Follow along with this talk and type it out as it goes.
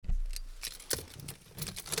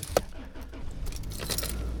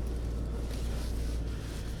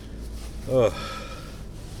Oh,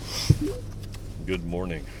 good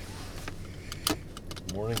morning.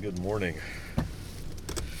 Good morning. A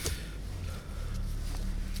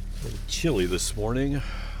little chilly this morning.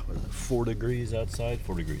 What is it, 4 degrees outside?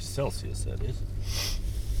 4 degrees Celsius, that is.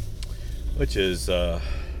 Which is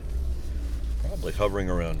probably hovering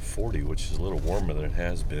around 40, which is a little warmer than it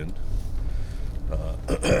has been.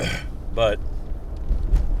 But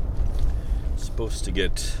it's supposed to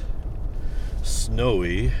get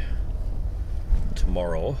snowy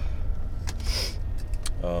tomorrow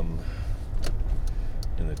in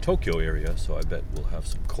the Tokyo area, so I bet we'll have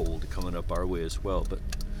some cold coming up our way as well, but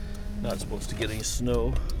not supposed to get any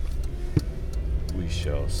snow. We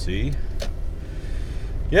shall see.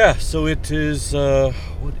 Yeah, so it is,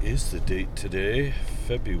 what is the date today?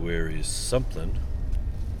 February something.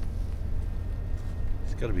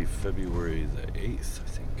 It's got to be February the 8th, I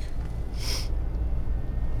think.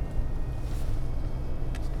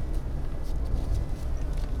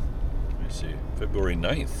 February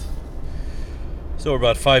 9th. So we're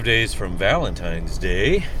about 5 days from Valentine's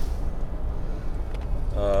Day.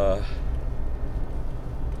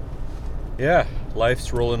 Yeah,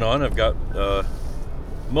 life's rolling on. I've got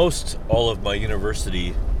most all of my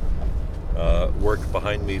university work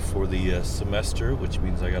behind me for the semester, which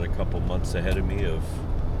means I got a couple months ahead of me of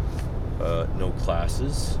no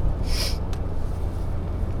classes.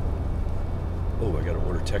 Oh, I got to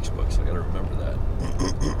order textbooks. I got to remember that.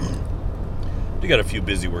 I got a few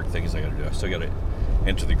busy work things I got to do. So I got to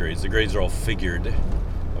enter the grades. The grades are all figured.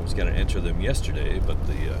 I was going to enter them yesterday, but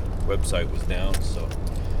the website was down, so I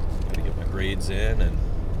got to get my grades in. And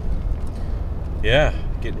yeah,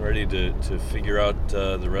 getting ready to figure out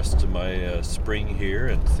the rest of my spring here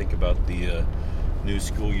and think about the new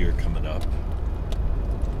school year coming up.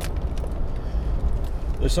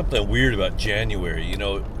 There's something weird about January. You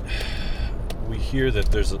know, we hear that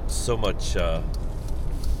there's so much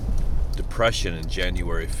depression in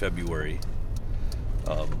January, February,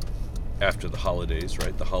 after the holidays,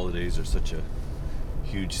 right? The holidays are such a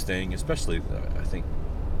huge thing, especially, I think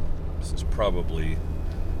this is probably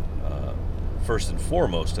first and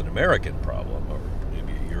foremost an American problem, or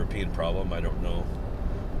maybe a European problem. I don't know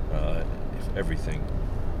if everything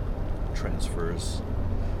transfers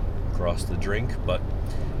across the drink, but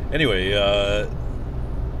anyway,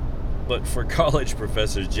 but for college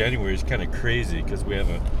professors, January is kind of crazy because we have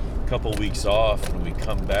a couple weeks off and we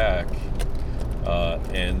come back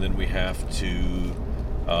and then we have to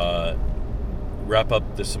wrap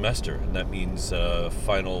up the semester, and that means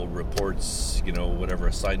final reports, whatever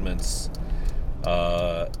assignments,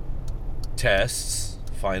 tests,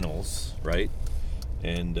 finals, right?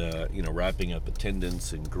 And wrapping up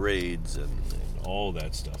attendance and grades and all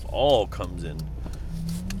that stuff all comes in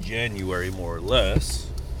January, more or less.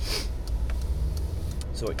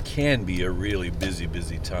 So it can be a really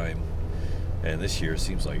busy time. And this year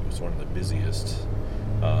seems like it was one of the busiest.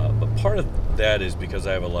 But part of that is because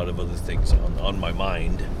I have a lot of other things on my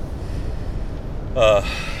mind.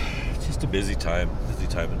 Just a busy time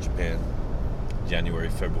in Japan. January,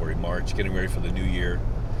 February, March, getting ready for the new year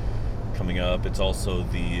coming up. It's also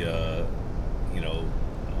the,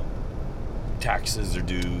 taxes are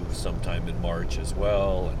due sometime in March as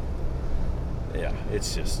well. And yeah,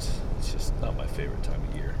 it's just not my favorite time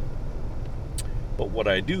of year. But what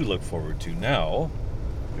I do look forward to now,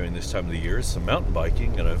 during this time of the year, is some mountain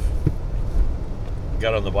biking. And I've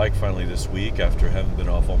got on the bike finally this week after having been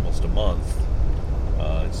off almost a month.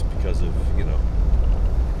 It's because of,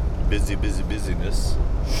 busyness.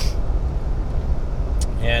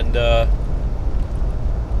 And, I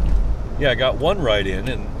got one ride in,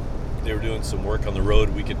 and they were doing some work on the road,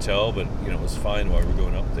 we could tell, but, it was fine while we were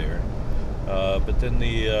going up there. But then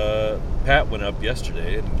the Pat went up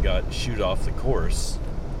yesterday and got shoot off the course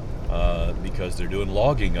because they're doing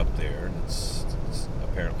logging up there, and it's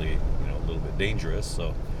apparently a little bit dangerous,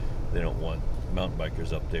 so they don't want mountain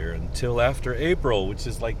bikers up there until after April, which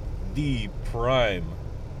is like the prime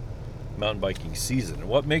mountain biking season. And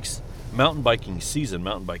what makes mountain biking season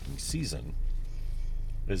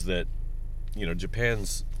is that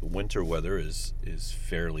Japan's winter weather is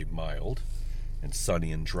fairly mild and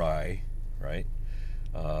sunny and dry, right?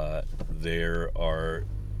 There are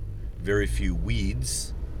very few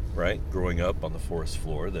weeds, right, growing up on the forest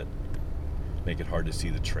floor that make it hard to see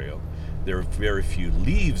the trail. There are very few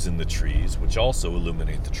leaves in the trees, which also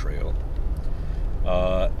illuminate the trail.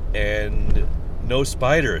 And no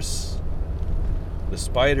spiders. The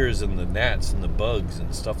spiders and the gnats and the bugs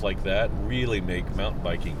and stuff like that really make mountain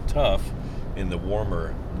biking tough in the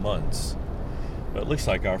warmer months. But it looks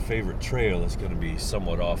like our favorite trail is going to be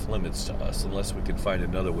somewhat off limits to us unless we can find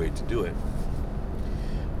another way to do it.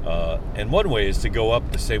 And one way is to go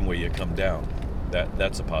up the same way you come down.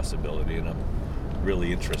 That's a possibility, and I'm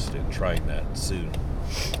really interested in trying that soon.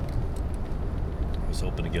 I was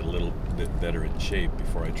hoping to get a little bit better in shape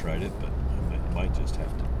before I tried it, but I might just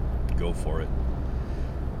have to go for it.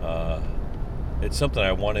 It's something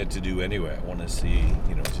I wanted to do anyway. I want to see,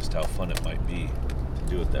 just how fun it might be to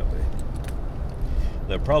do it that way.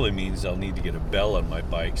 That probably means I'll need to get a bell on my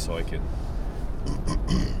bike so I can,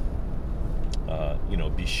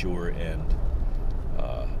 be sure and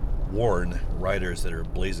warn riders that are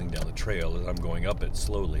blazing down the trail as I'm going up it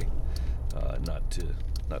slowly, not to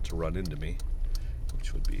run into me,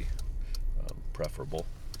 which would be preferable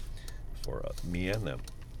for me and them.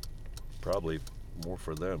 Probably more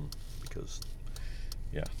for them because,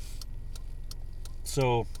 yeah.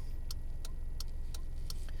 So,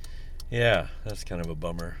 yeah, that's kind of a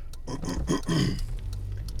bummer.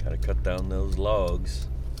 Gotta cut down those logs.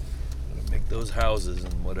 Gotta make those houses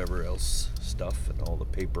and whatever else stuff and all the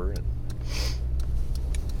paper and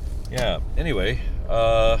yeah. Anyway,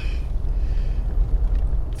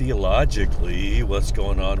 theologically, what's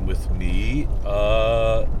going on with me?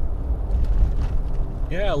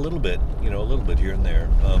 Yeah, a little bit here and there,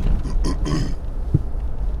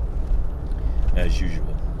 as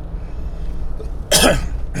usual.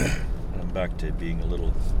 I'm back to being a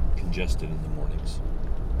little congested in the mornings.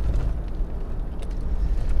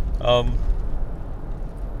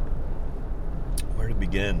 Where to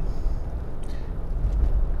begin?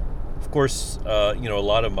 Of course, a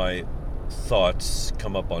lot of my thoughts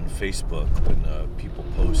come up on Facebook when people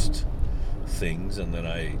post things, and then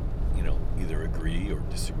I, either agree or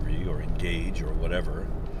disagree or engage or whatever.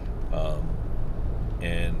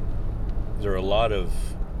 And there's a lot of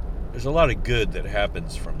good that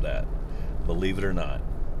happens from that, believe it or not.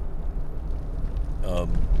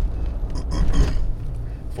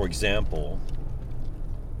 For example,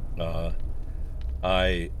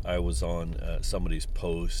 I was on somebody's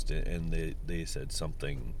post, and they said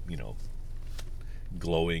something,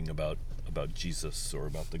 glowing about Jesus or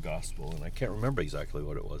about the gospel, and I can't remember exactly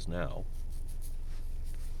what it was now.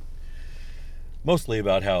 Mostly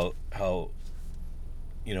about how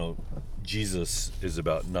Jesus is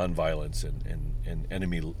about nonviolence and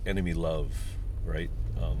enemy love, right?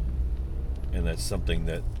 And that's something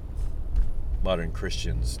that modern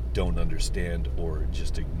Christians don't understand or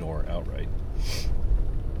just ignore outright.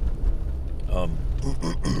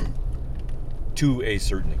 To a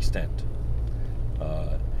certain extent.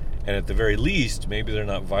 And at the very least, maybe they're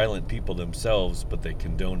not violent people themselves, but they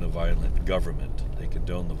condone a violent government. They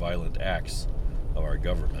condone the violent acts of our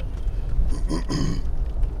government.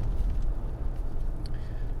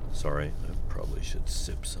 Sorry, I probably should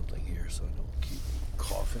sip something here so I don't keep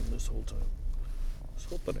coughing this whole time. I was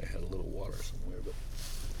hoping I had a little water somewhere, but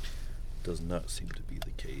it does not seem to be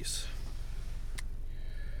the case.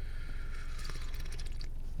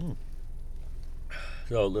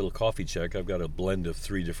 So, a little coffee check. I've got a blend of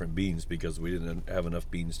 3 different beans because we didn't have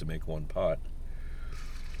enough beans to make one pot.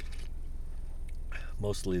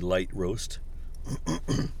 Mostly light roast. I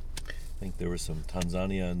think there was some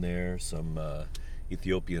Tanzania in there, some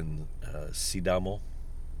Ethiopian Sidamo.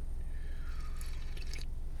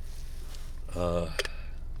 There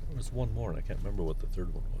was one more, and I can't remember what the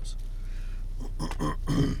third one was.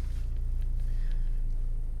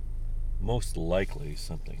 Most likely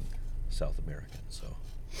something South American, so.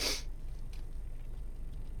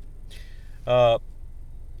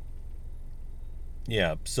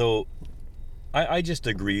 Yeah, so I just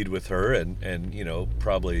agreed with her and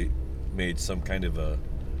probably made some kind of a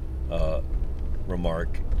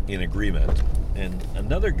remark in agreement. And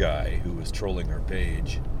another guy who was trolling her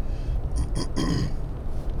page,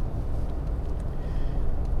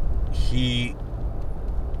 he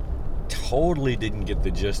totally didn't get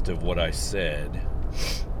the gist of what I said,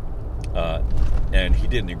 and he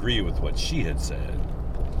didn't agree with what she had said,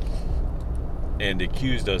 and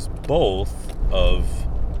accused us both of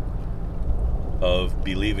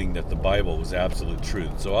believing that the Bible was absolute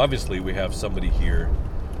truth. So obviously we have somebody here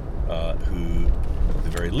who, at the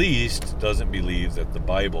very least, doesn't believe that the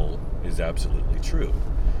Bible is absolutely true.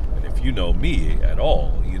 And if you know me at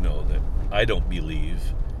all, you know that I don't believe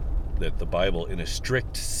that the Bible, in a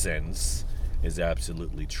strict sense, is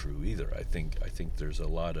absolutely true either. I think there's a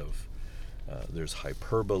lot of there's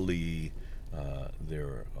hyperbole,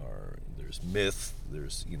 there's myth,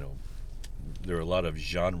 there are a lot of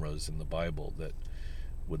genres in the Bible that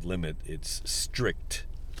would limit its strict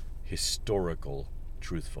historical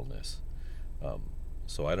truthfulness.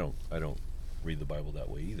 So I don't read the Bible that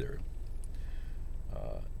way either.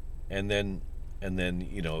 And then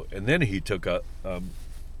he took us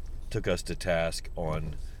to task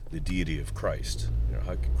on the deity of Christ.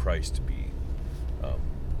 How could Christ be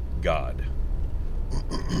God?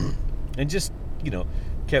 And just,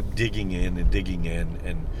 kept digging in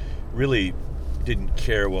and really didn't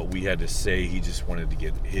care what we had to say. He just wanted to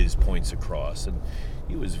get his points across. And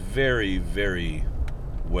he was very, very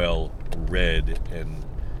well read and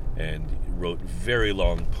wrote very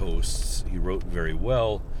long posts. He wrote very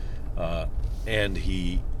well, and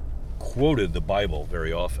he quoted the Bible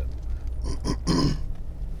very often.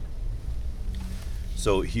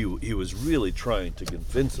 So he was really trying to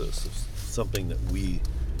convince us of something that we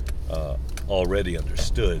already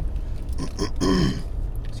understood.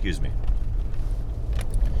 Excuse me.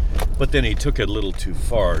 But then he took it a little too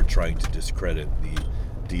far, trying to discredit the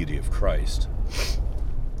deity of Christ.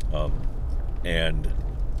 And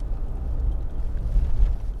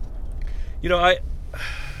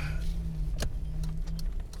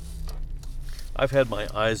I've had my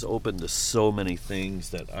eyes open to so many things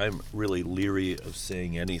that I'm really leery of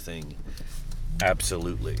saying anything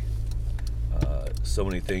absolutely. So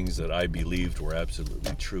many things that I believed were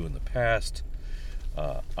absolutely true in the past,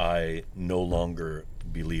 I no longer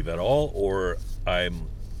believe at all, or I'm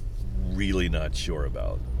really not sure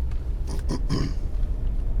about.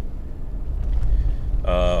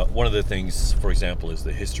 One of the things, for example, is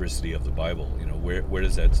the historicity of the Bible. Where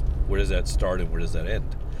does that start and where does that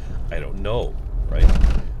end? I don't know, right?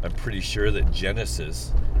 I'm pretty sure that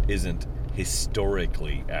Genesis isn't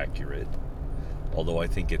historically accurate, although I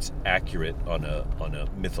think it's accurate on a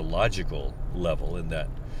mythological level, in that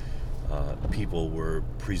people were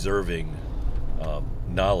preserving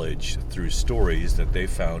knowledge through stories that they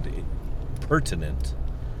found pertinent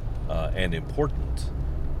and important,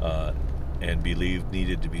 and believed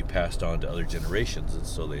needed to be passed on to other generations. And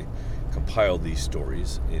so they compiled these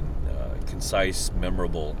stories in concise,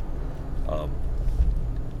 memorable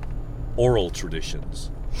oral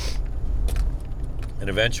traditions. And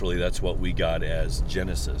eventually that's what we got as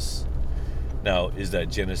Genesis. Now, is that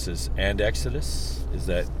Genesis and Exodus? Is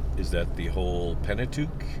that the whole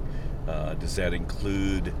Pentateuch? Does that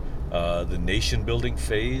include the nation building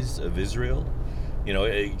phase of Israel?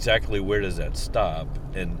 Exactly where does that stop?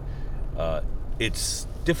 And it's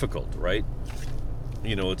difficult, right?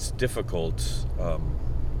 It's difficult.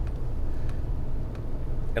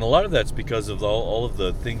 And a lot of that's because of all of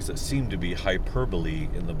the things that seem to be hyperbole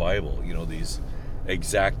in the Bible. These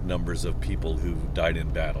exact numbers of people who died in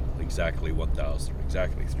battle, exactly 1,000,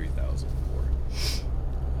 exactly 3,000,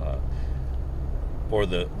 or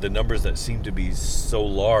the numbers that seem to be so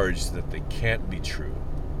large that they can't be true.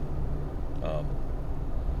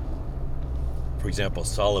 For example,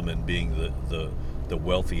 Solomon being the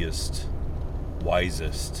wealthiest,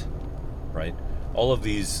 wisest, right? All of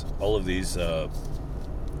these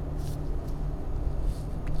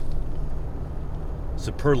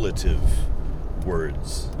superlative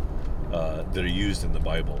words that are used in the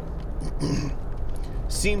Bible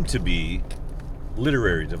seem to be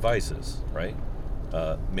literary devices, right?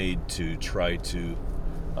 Made to try to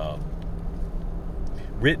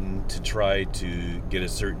written to try to get a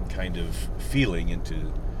certain kind of feeling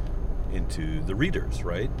into the readers,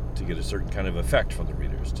 right? To get a certain kind of effect from the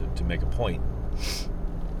readers, to make a point,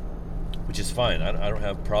 which is fine. I don't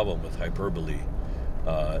have a problem with hyperbole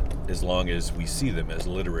as long as we see them as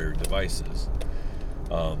literary devices.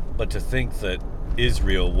 But to think that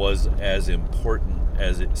Israel was as important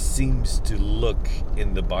as it seems to look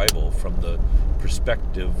in the Bible from the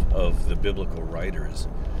perspective of the biblical writers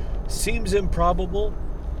seems improbable,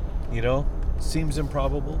 seems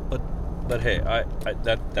improbable, but hey,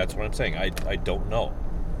 that's what I'm saying. I don't know,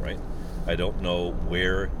 right? I don't know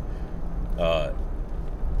where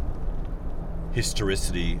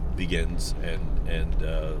historicity begins and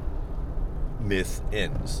myth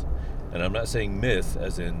ends. And I'm not saying myth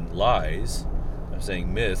as in lies. I'm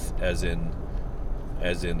saying myth as in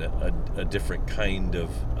a different kind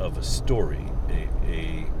of a story,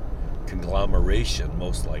 a conglomeration,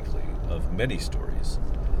 most likely, of many stories.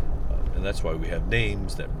 And that's why we have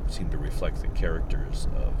names that seem to reflect the characters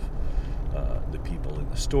of the people in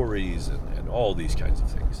the stories and all these kinds of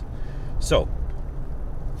things. So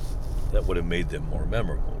that would have made them more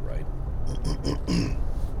memorable, right?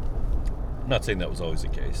 I'm not saying that was always the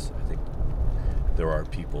case. I think there are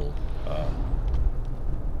people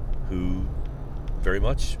who very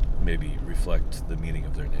much maybe reflect the meaning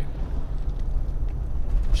of their name.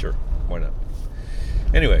 Sure, why not?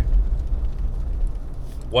 Anyway,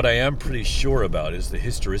 what I am pretty sure about is the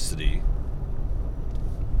historicity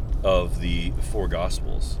of the four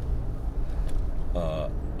Gospels.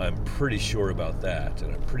 I'm pretty sure about that,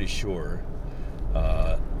 and I'm pretty sure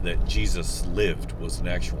that Jesus lived, was an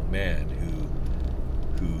actual man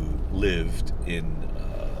who lived in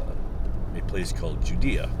a place called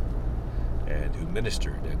Judea, and who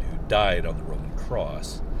ministered and who died on the Roman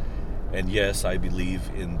cross. And yes, I believe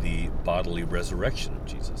in the bodily resurrection of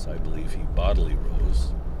Jesus. I believe he bodily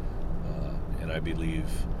rose, and I believe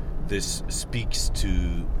this speaks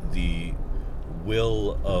to the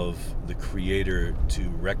will of the Creator to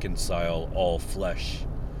reconcile all flesh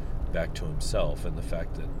back to himself, and the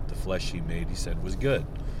fact that the flesh he made, he said, was good.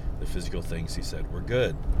 The physical things, he said, were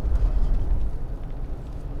good.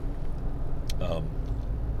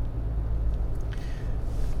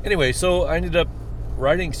 Anyway, so I ended up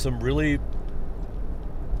writing some really,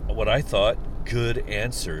 what I thought, good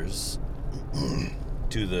answers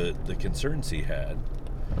to the concerns he had.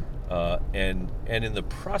 And in the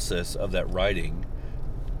process of that writing,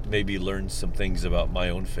 maybe learned some things about my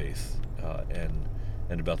own faith,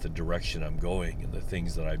 and about the direction I'm going and the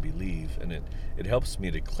things that I believe. And it helps me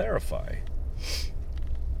to clarify.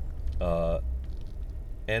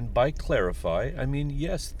 And by clarify, I mean,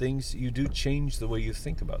 yes, things, you do change the way you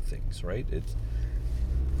think about things, right? It's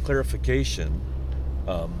clarification.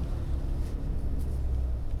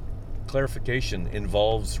 Clarification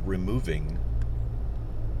involves removing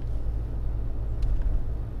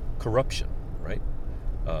corruption, right?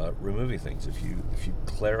 Removing things. If you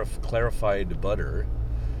clarified butter,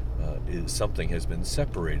 something has been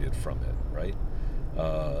separated from it, right?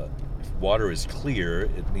 If water is clear,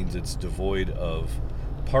 it means it's devoid of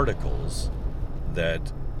particles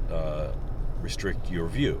that restrict your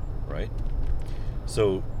view, right?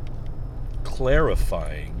 So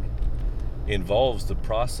clarifying involves the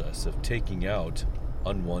process of taking out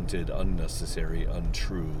unwanted, unnecessary,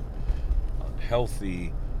 untrue,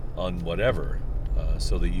 unhealthy, whatever,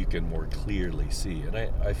 so that you can more clearly see. And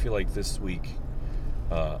I feel like this week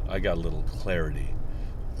I got a little clarity.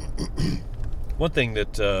 One thing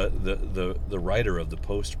that the writer of the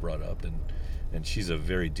Post brought up, and she's a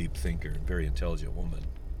very deep thinker, very intelligent woman,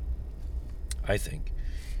 I think.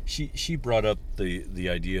 She brought up the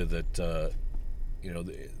idea that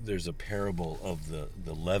there's a parable of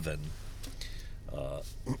the leaven,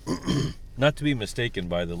 not to be mistaken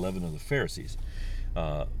by the leaven of the Pharisees,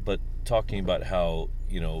 but talking about how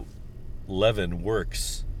leaven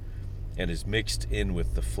works and is mixed in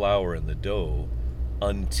with the flour and the dough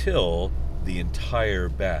until the entire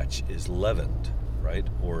batch is leavened, right?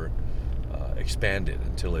 Or expanded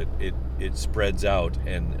until it spreads out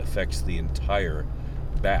and affects the entire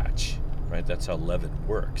batch, right? That's how leaven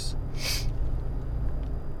works.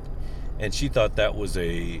 And she thought that was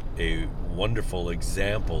a wonderful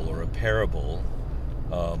example or a parable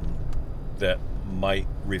that might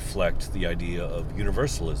reflect the idea of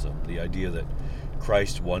universalism, the idea that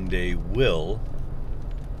Christ one day will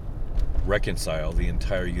reconcile the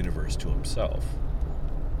entire universe to himself.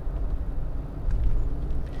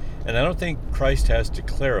 And I don't think Christ has to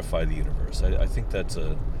clarify the universe. I think that's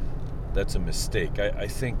a mistake. I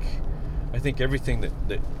think everything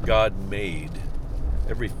that God made,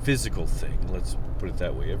 every physical thing, let's put it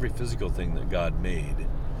that way, every physical thing that God made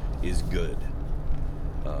is good.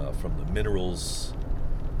 From the minerals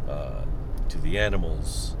to the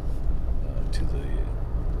animals, to the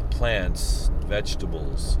plants,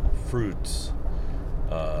 vegetables, fruits,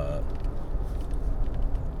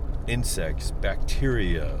 insects,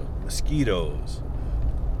 bacteria, mosquitoes,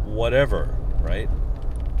 whatever, right?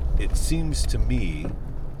 It seems to me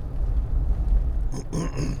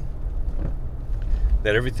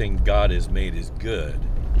that everything God has made is good,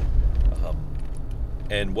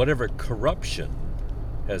 and whatever corruption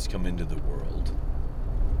has come into the world,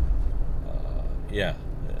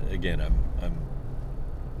 again,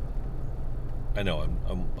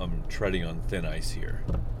 I'm treading on thin ice here,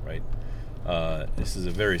 right? This is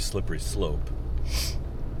a very slippery slope.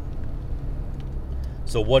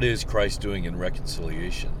 So what is Christ doing in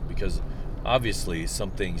reconciliation? Because obviously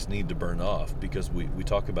some things need to burn off, because we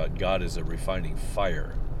talk about God as a refining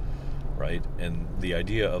fire, right? And the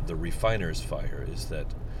idea of the refiner's fire is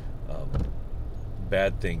that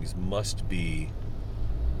bad things must be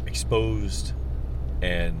exposed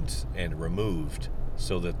and removed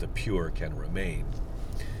so that the pure can remain,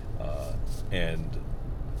 and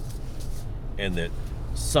that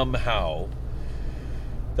somehow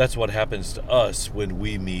that's what happens to us when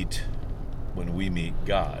we meet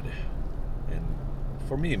God. And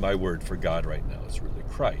for me, my word for God right now is really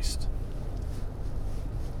Christ.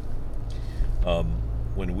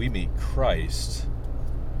 When we meet Christ,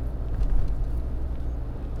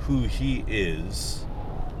 who he is,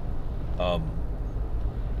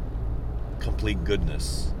 complete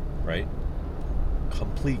goodness, right?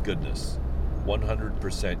 Complete goodness,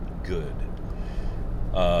 100% good.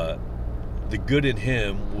 the good in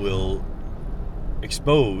him will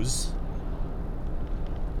expose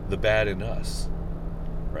the bad in us,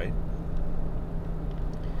 right?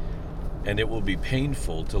 And it will be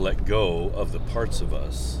painful to let go of the parts of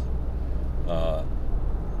us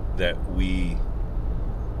that we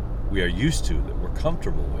are used to, that we're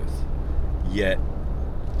comfortable with, yet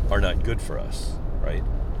are not good for us, right?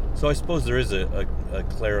 So I suppose there is a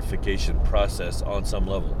clarification process on some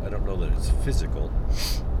level. I don't know that it's physical.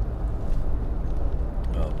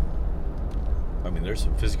 I mean, there's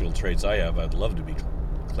some physical traits I have I'd love to be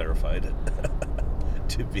clarified,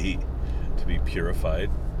 to be purified,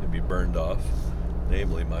 to be burned off.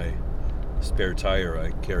 Namely, my spare tire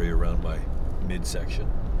I carry around my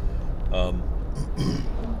midsection.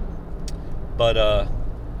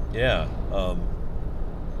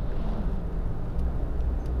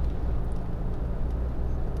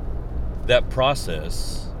 That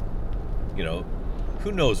process,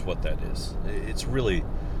 who knows what that is? It's really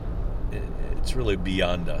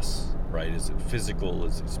beyond us, right? Is it physical?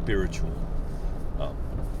 Is it spiritual?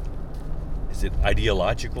 Is it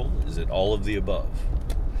ideological? Is it all of the above?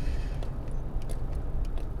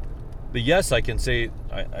 But yes, I can say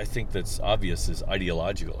I think that's obvious is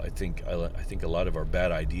ideological. I think a lot of our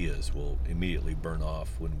bad ideas will immediately burn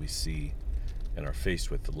off when we see and are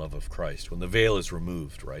faced with the love of Christ. When the veil is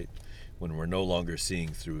removed, right? When we're no longer seeing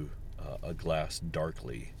through a glass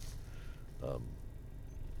darkly.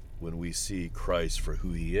 When we see Christ for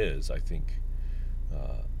who he is, I think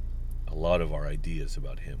a lot of our ideas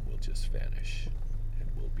about him will just vanish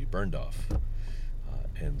and will be burned off.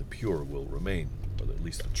 And the pure will remain, or at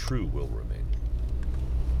least the true will remain.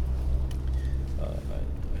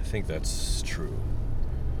 I think that's true.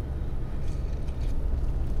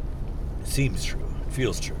 It seems true. It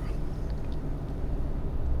feels true.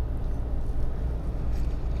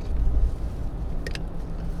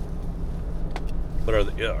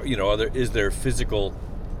 But is there physical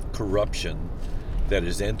corruption that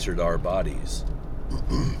has entered our bodies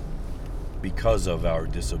because of our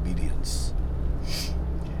disobedience?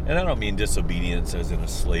 And I don't mean disobedience as in a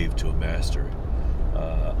slave to a master.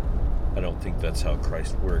 I don't think that's how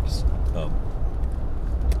Christ works.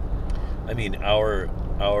 I mean our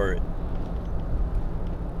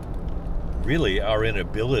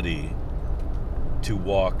inability to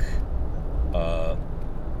walk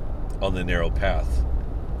on the narrow path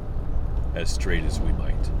as straight as we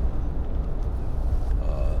might.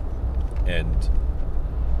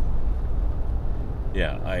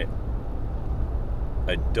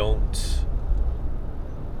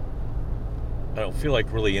 I don't feel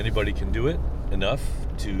like really anybody can do it enough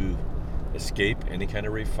to escape any kind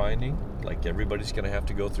of refining. Like everybody's going to have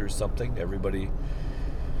to go through something. Everybody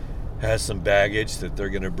has some baggage that they're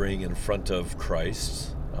going to bring in front of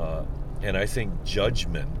Christ. And I think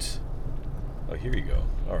judgment... Oh, here you go.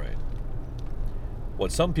 All right.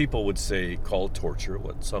 What some people would say call torture,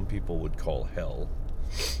 what some people would call hell,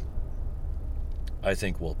 I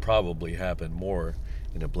think will probably happen more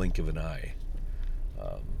in a blink of an eye.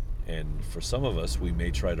 And for some of us, we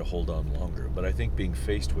may try to hold on longer. But I think being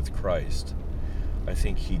faced with Christ, I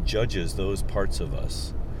think he judges those parts of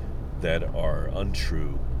us that are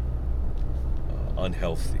untrue,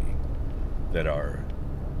 unhealthy, that are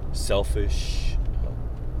selfish,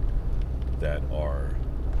 that are,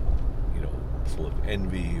 full of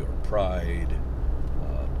envy or pride.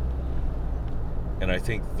 And I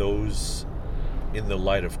think those, in the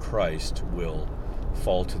light of Christ, will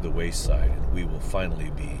fall to the wayside and we will finally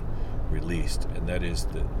be released. And that is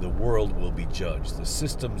the world will be judged, the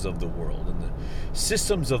systems of the world. And the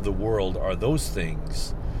systems of the world are those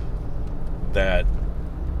things that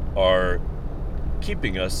are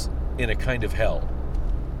keeping us in a kind of hell.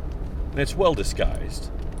 And it's well disguised.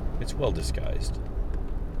 It's well disguised,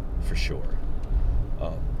 for sure.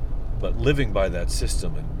 But living by that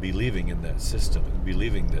system and believing in that system and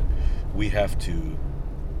believing that we have to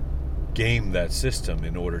game that system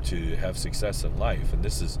in order to have success in life. And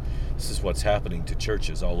this is what's happening to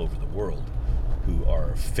churches all over the world who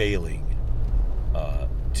are failing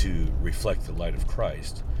to reflect the light of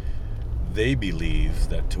Christ. They believe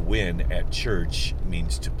that to win at church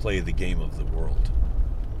means to play the game of the world.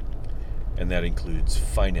 And that includes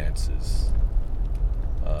finances.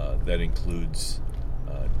 That includes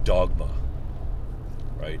dogma,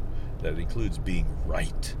 right? That includes being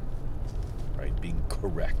right, being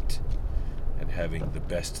correct, and having the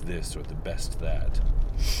best this or the best that,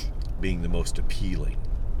 being the most appealing,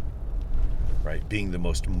 right? Being the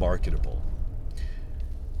most marketable.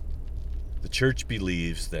 The church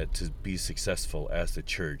believes that to be successful as the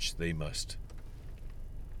church, they must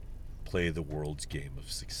play the world's game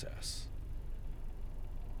of success.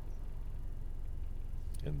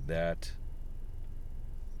 And that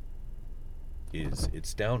is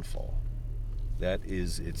its downfall. That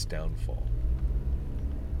is its downfall.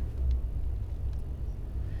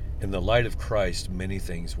 In the light of Christ, many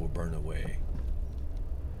things will burn away.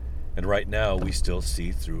 And right now, we still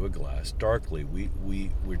see through a glass darkly.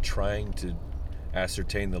 We're trying to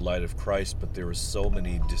ascertain the light of Christ, but there are so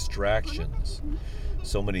many distractions,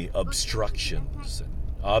 so many obstructions and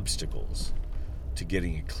obstacles to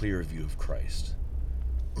getting a clear view of Christ.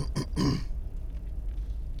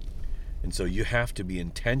 And so you have to be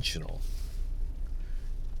intentional.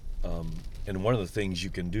 And one of the things you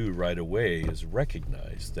can do right away is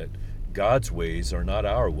recognize that God's ways are not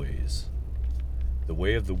our ways. The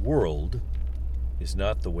way of the world is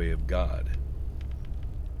not the way of God.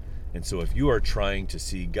 And so if you are trying to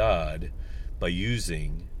see God by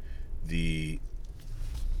using the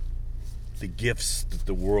gifts that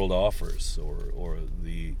the world offers, or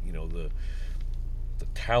the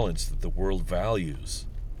talents that the world values,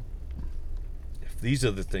 if these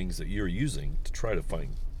are the things that you're using to try to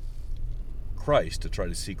find Christ, to try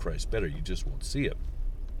to see Christ better, you just won't see him.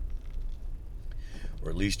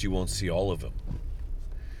 Or at least you won't see all of him.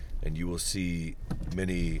 And you will see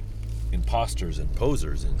many imposters and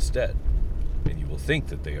posers instead. And you will think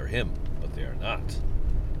that they are him, but they are not.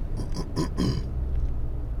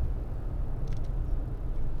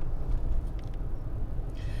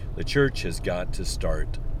 The church has got to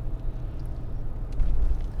start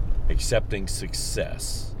accepting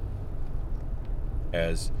success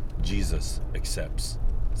as Jesus accepts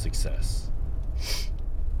success.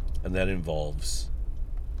 And that involves,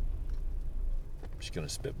 I'm just going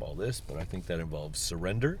to spitball this, but I think that involves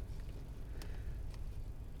surrender.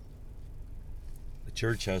 The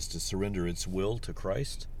church has to surrender its will to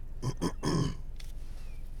Christ.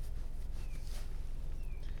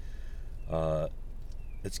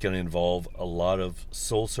 It's going to involve a lot of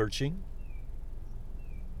soul searching,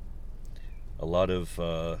 a lot of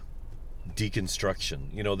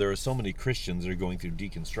deconstruction. You know, there are so many Christians that are going through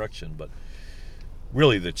deconstruction, but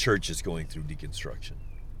really the church is going through deconstruction.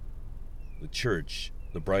 The church,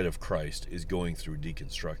 the bride of Christ, is going through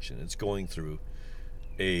deconstruction. It's going through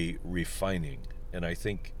a refining. And I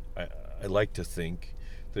think, I like to think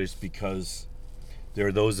that it's because there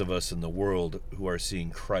are those of us in the world who are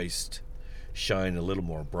seeing Christ shine a little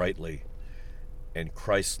more brightly, and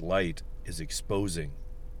Christ's light is exposing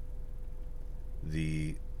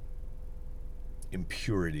the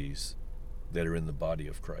impurities that are in the body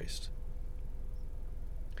of Christ.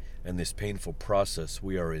 And this painful process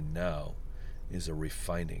we are in now is a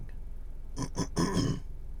refining.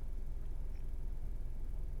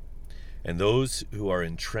 And those who are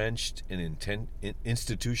entrenched in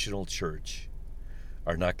institutional church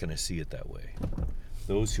are not going to see it that way.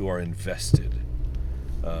 Those who are invested,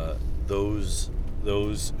 those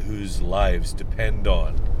whose lives depend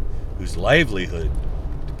on, whose livelihood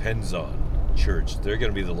depends on church, they're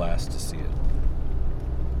going to be the last to see it.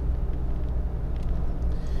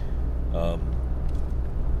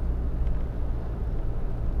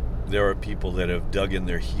 There are people that have dug in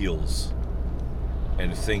their heels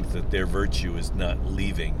and think that their virtue is not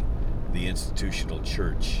leaving the institutional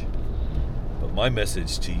church. But my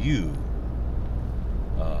message to you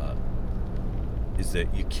is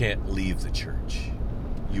that you can't leave the church.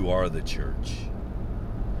 You are the church.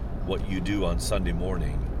 What you do on Sunday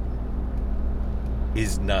morning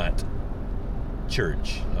is not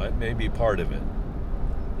church. It may be part of it.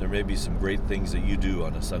 There may be some great things that you do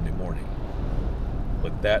on a Sunday morning.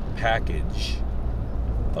 But that package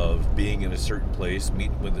of being in a certain place,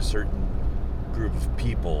 meeting with a certain group of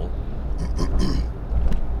people,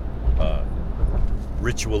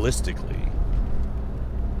 ritualistically,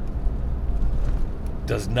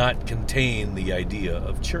 does not contain the idea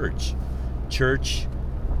of church. Church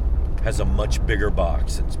has a much bigger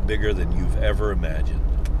box. It's bigger than you've ever imagined.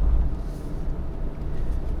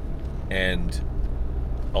 And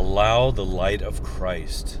allow the light of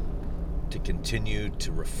Christ to continue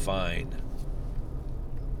to refine,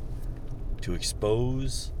 to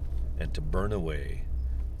expose and to burn away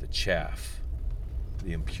the chaff,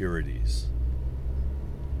 the impurities.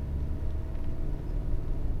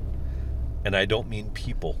 And I don't mean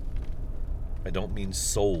people. I don't mean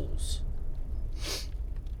souls.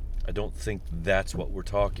 I don't think that's what we're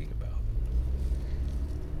talking about.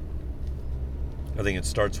 I think it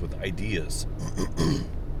starts with ideas.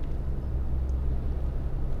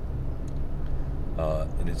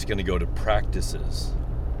 And it's going to go to practices.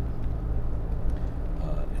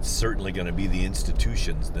 It's certainly going to be the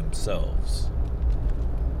institutions themselves.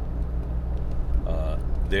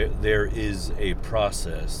 There is a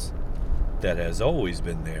process that has always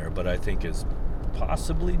been there, but I think has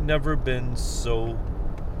possibly never been so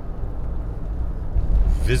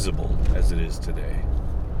visible as it is today.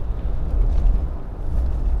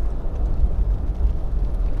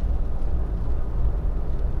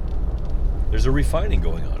 There's a refining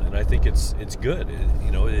going on, and I think it's good.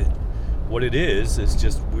 What it is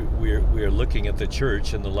just we're looking at the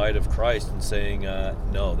church in the light of Christ and saying,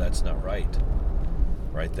 no, that's not right.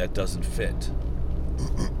 Right? That doesn't fit.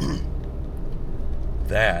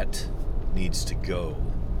 That needs to go.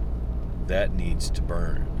 That needs to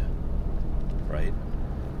burn. Right?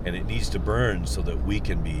 And it needs to burn so that we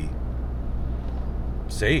can be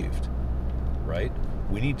saved. Right?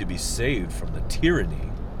 We need to be saved from the tyranny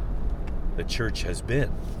the church has been,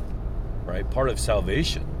 right? Part of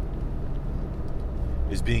salvation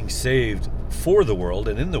is being saved for the world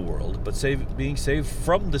and in the world, but being saved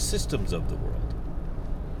from the systems of the world,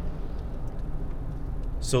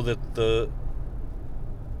 so that the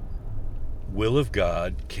will of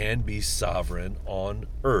God can be sovereign on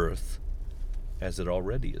earth as it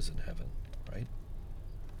already is in heaven, right?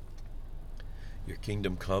 Your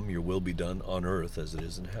kingdom come, your will be done on earth as it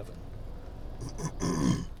is in heaven.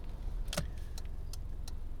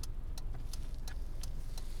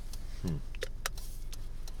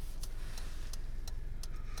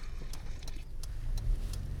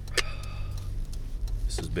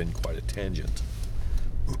 This has been quite a tangent.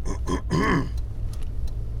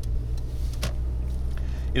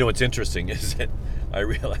 What's interesting is that I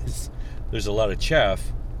realize there's a lot of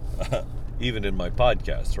chaff, even in my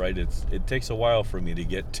podcast. Right? It takes a while for me to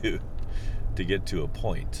get to a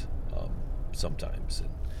point sometimes, and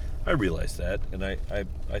I realize that, and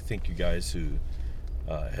I think you guys who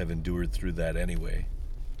have endured through that anyway,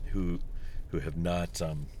 who have not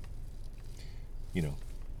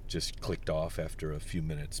just clicked off after a few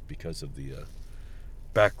minutes because of the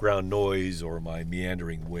background noise or my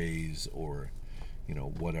meandering ways or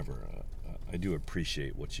whatever. I do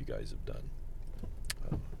appreciate what you guys have done,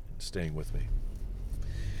 staying with me.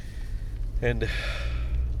 And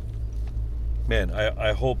man,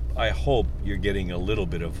 I hope you're getting a little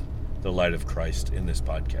bit of the light of Christ in this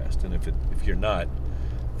podcast. And if you're not,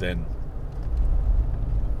 then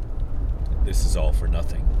this is all for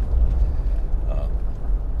nothing.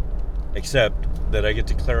 Except that I get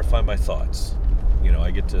to clarify my thoughts.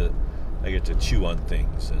 I get to chew on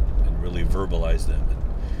things and really verbalize them,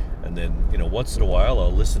 and then once in a while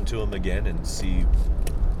I'll listen to them again and see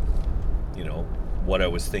what I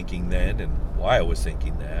was thinking then and why I was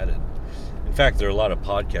thinking that. And in fact, there are a lot of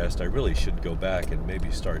podcasts I really should go back and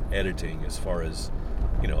maybe start editing, as far as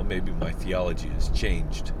maybe my theology has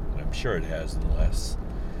changed, and I'm sure it has in the last,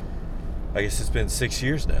 I guess it's been 6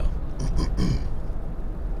 years now.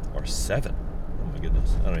 Or 7. Oh my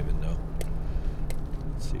goodness. I don't even know.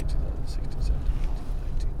 Let's see. 2016, 17,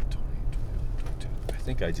 18, 19, 20, 22.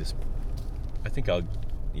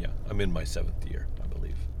 I'm in my 7th year, I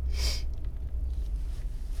believe.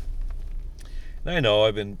 And I know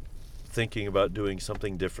I've been thinking about doing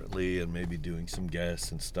something differently and maybe doing some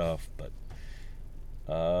guests and stuff, but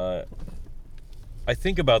I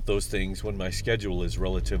think about those things when my schedule is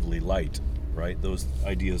relatively light, right? Those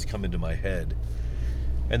ideas come into my head.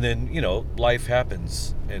 And then, life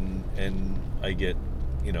happens, and I get,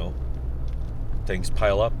 things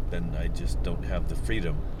pile up, and I just don't have the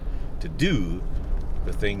freedom to do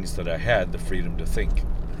the things that I had the freedom to think.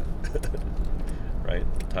 Right?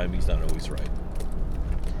 The timing's not always right.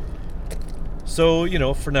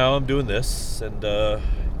 So, for now I'm doing this, and,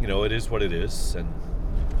 it is what it is, and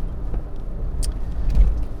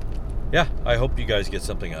yeah, I hope you guys get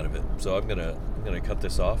something out of it. So I'm gonna cut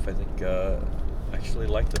this off. I think, I actually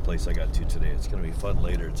like the place I got to today. It's going to be fun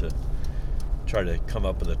later to try to come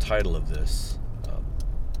up with a title of this.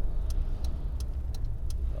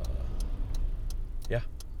 Yeah.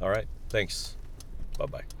 All right. Thanks.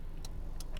 Bye-bye.